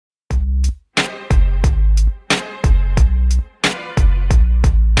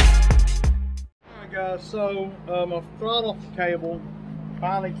So my throttle cable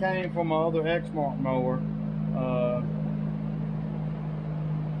finally came from my other Exmark mower.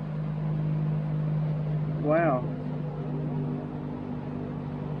 Wow.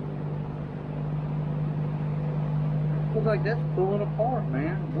 Looks like that's pulling apart,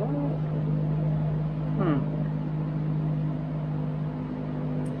 man. Whoa.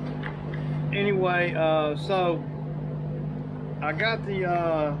 Anyway, so I got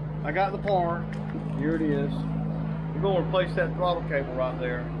the part. Here it is. We're going to replace that throttle cable right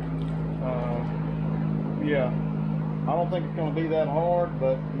there. Yeah, I don't think it's going to be that hard,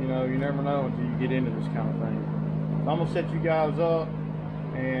 but you know, you never know until you get into this kind of thing. So I'm going to set you guys up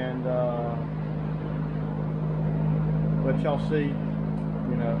and let y'all see,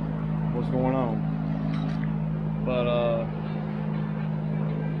 you know, what's going on. But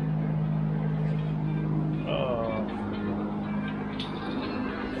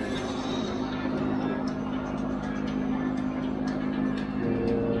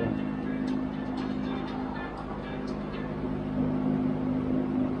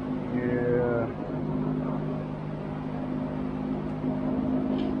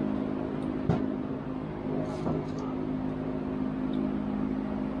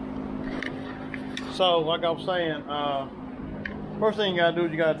so, like I was saying, first thing you gotta do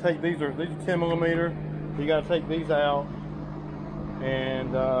is you gotta take these are 10mm. You gotta take these out,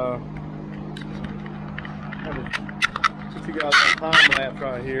 and put you guys on time lapse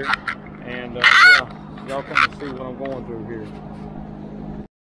right here, and yeah, y'all kind of see what I'm going through here.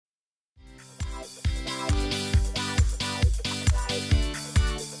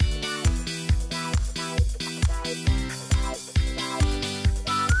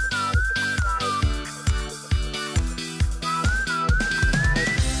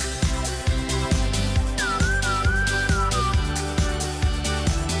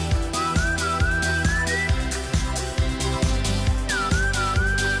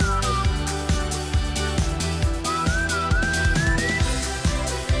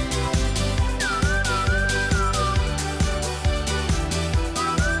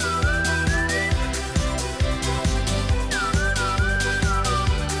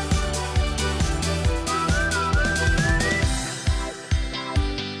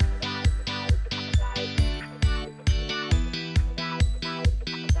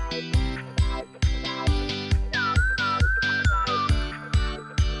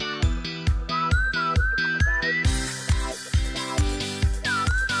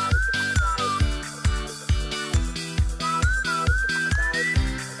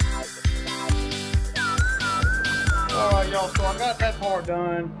 Y'all, so I got that part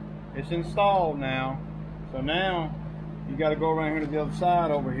done. It's installed now. So now you got to go around here to the other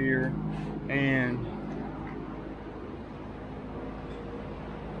side over here, and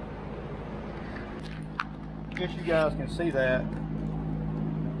I guess you guys can see that.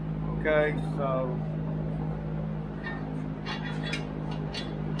 Okay, so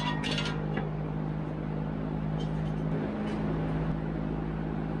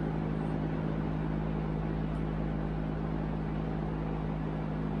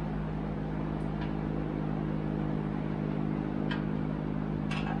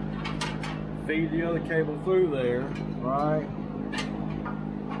feed the other cable through there, right?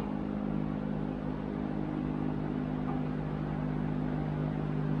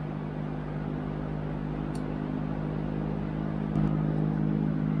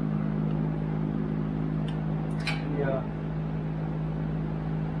 Yeah.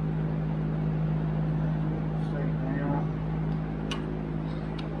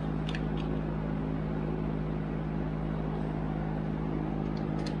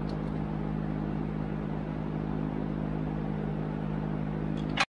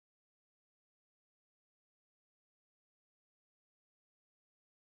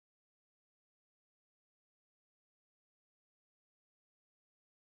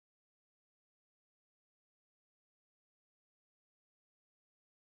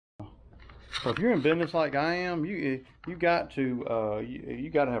 So if you're in business like I am, you got to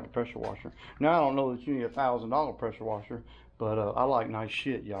have a pressure washer. Now I don't know that you need a $1,000 pressure washer, but I like nice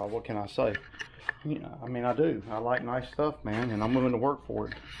shit, y'all. What can I say? You know, I mean, I do. I like nice stuff, man, and I'm willing to work for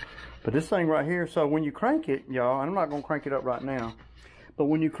it. But this thing right here, so when you crank it, y'all, and I'm not gonna crank it up right now, but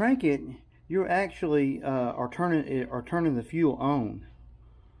when you crank it, you're actually are turning the fuel on.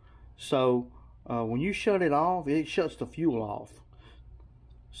 So when you shut it off, it shuts the fuel off.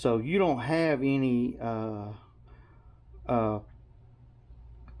 So you don't have any,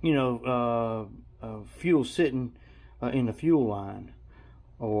 fuel sitting in the fuel line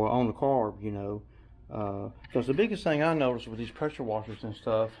or on the carb, you know. Because the biggest thing I noticed with these pressure washers and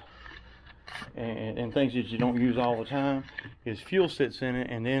stuff and things that you don't use all the time, is fuel sits in it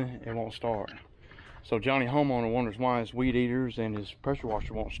and then it won't start. So Johnny homeowner wonders why his weed eaters and his pressure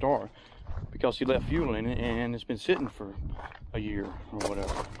washer won't start, because he left fuel in it and it's been sitting for a year or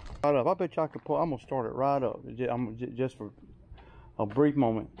whatever. Right up. I bet you I could pull. I'm gonna start it right up. Just for a brief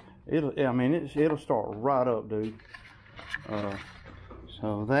moment. It'll start right up, dude.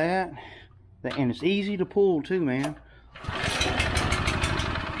 So that, and it's easy to pull too, man.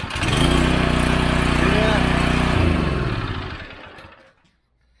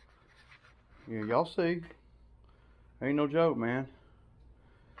 Yeah, y'all see. Ain't no joke, man.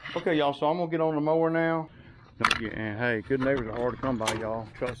 Okay, y'all, so I'm gonna get on the mower now. And hey, good neighbors are hard to come by, y'all.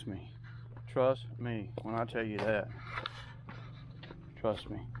 Trust me. Trust me when I tell you that. Trust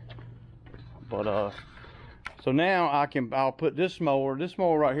me. But so now I'll put this mower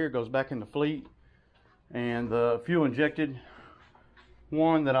right here goes back in the fleet, and the fuel injected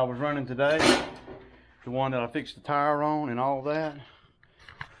one that I was running today, the one that I fixed the tire on and all that,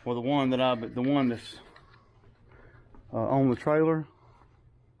 or the one that's on the trailer,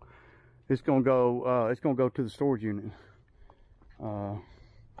 it's gonna go to the storage unit,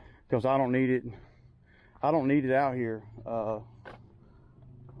 because I don't need it out here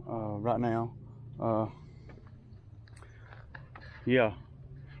right now. Yeah,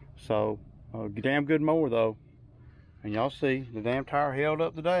 so damn good mower though, and y'all see the damn tire held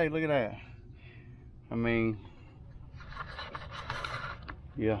up today. Look at that. I mean,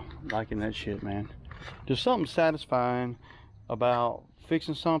 yeah, liking that shit, man. There's something satisfying about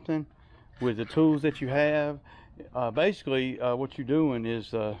fixing something with the tools that you have. Basically, what you're doing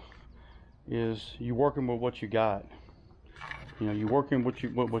is you're working with what you got. You know, you're working with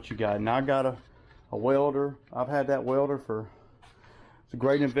what you got. And I got a welder. I've had that welder for. It's a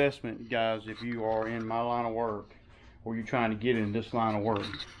great investment, guys, if you are in my line of work or you're trying to get in this line of work.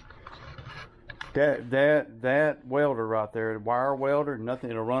 That welder right there, the wire welder, nothing.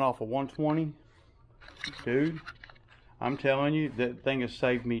 It'll run off of 120, dude. I'm telling you, that thing has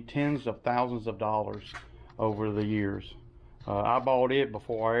saved me tens of thousands of dollars over the years. I bought it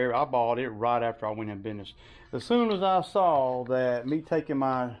I bought it right after I went in business. As soon as I saw that me taking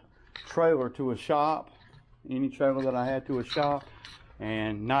my trailer to a shop, any trailer that I had to a shop,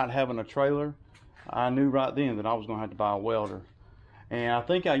 and not having a trailer, I knew right then that I was going to have to buy a welder. And I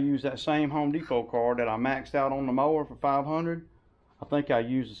think I used that same Home Depot card that I maxed out on the mower for $500. I think I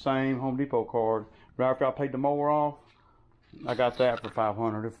used the same Home Depot card right after I paid the mower off. I got that for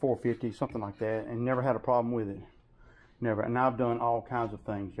 $500 or $450, something like that, and never had a problem with it. Never. And I've done all kinds of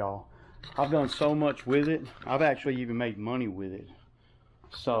things, y'all. I've done so much with it. I've actually even made money with it.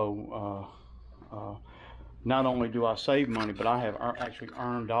 So not only do I save money, but I have actually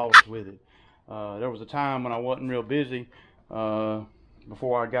earned dollars with it. There was a time when I wasn't real busy,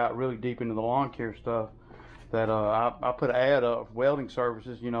 before I got really deep into the lawn care stuff, that I put an ad up, welding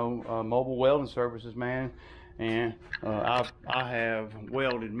services, you know, mobile welding services, man. And I have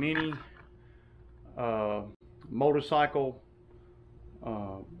welded many motorcycle,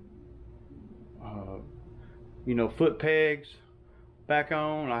 you know, foot pegs back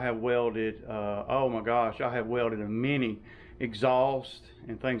on. I have welded, oh my gosh, I have welded a mini exhaust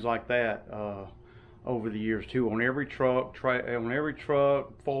and things like that over the years too, on every truck,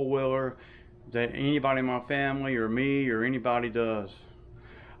 four-wheeler that anybody in my family or me or anybody does.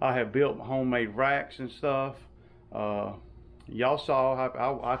 I have built homemade racks and stuff. Y'all saw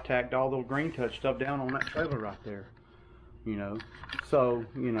how I tacked all the green touch stuff down on that trailer right there, you know. So,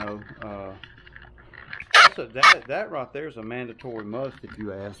 you know, that right there is a mandatory must, if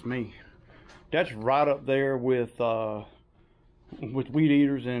you ask me. That's right up there with weed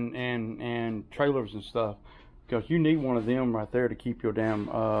eaters and trailers and stuff, because you need one of them right there to keep your damn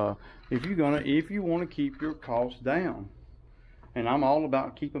if you want to keep your costs down. And I'm all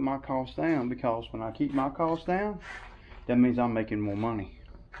about keeping my costs down, because when I keep my costs down, that means I'm making more money.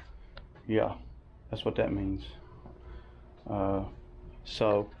 Yeah, that's what that means.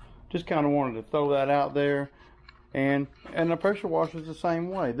 So just kind of wanted to throw that out there. And the pressure washer is the same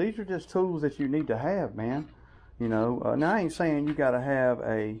way. These are just tools that you need to have, man. You know, now I ain't saying you got to have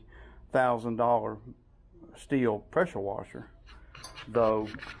a $1,000 steel pressure washer, though.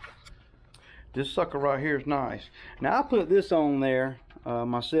 This sucker right here is nice. Now I put this on there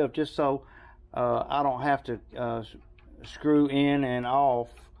myself just so I don't have to screw in and off,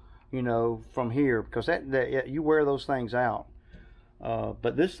 you know, from here, because that you wear those things out.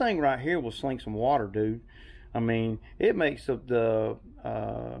 But this thing right here will sling some water, dude. I mean, it makes every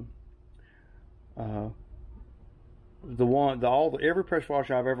pressure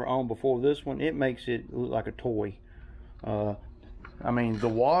washer I've ever owned before this one, it makes it look like a toy. I mean, the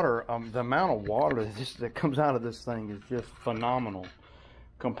water, the amount of water that comes out of this thing is just phenomenal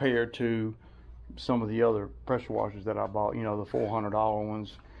compared to some of the other pressure washers that I bought, you know, the $400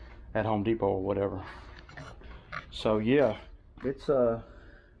 ones at Home Depot or whatever. So yeah, it's a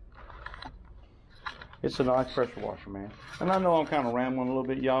nice pressure washer, man. And I know I'm kind of rambling a little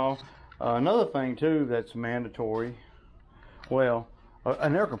bit, y'all. Another thing too that's mandatory, well,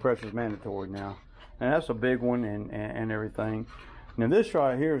 an air compressor is mandatory now, and that's a big one, and everything. Now this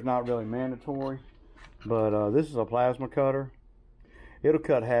right here is not really mandatory, but this is a plasma cutter. It'll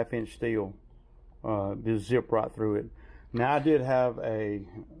cut 1/2-inch steel, just zip right through it. Now I did have a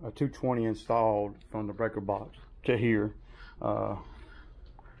 220 installed from the breaker box to here, and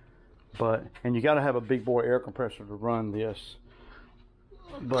you got to have a big boy air compressor to run this.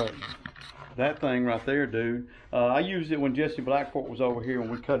 But that thing right there, dude, I used it when Jesse Blackford was over here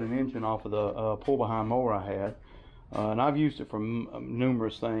and we cut an engine off of the pull behind mower I had, and I've used it for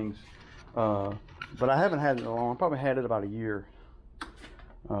numerous things, but I haven't had it long. I probably had it about a year,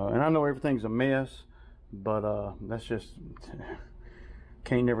 and I know everything's a mess, but that's just,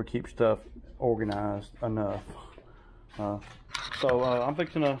 can't never keep stuff organized enough. So I'm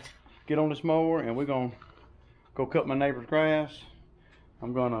fixing to get on this mower and we're gonna go cut my neighbor's grass.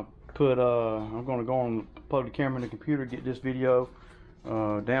 I'm gonna go on, plug the camera in the computer, get this video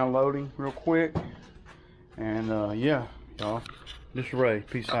downloading real quick, and yeah, y'all, this is Ray.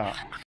 Peace out.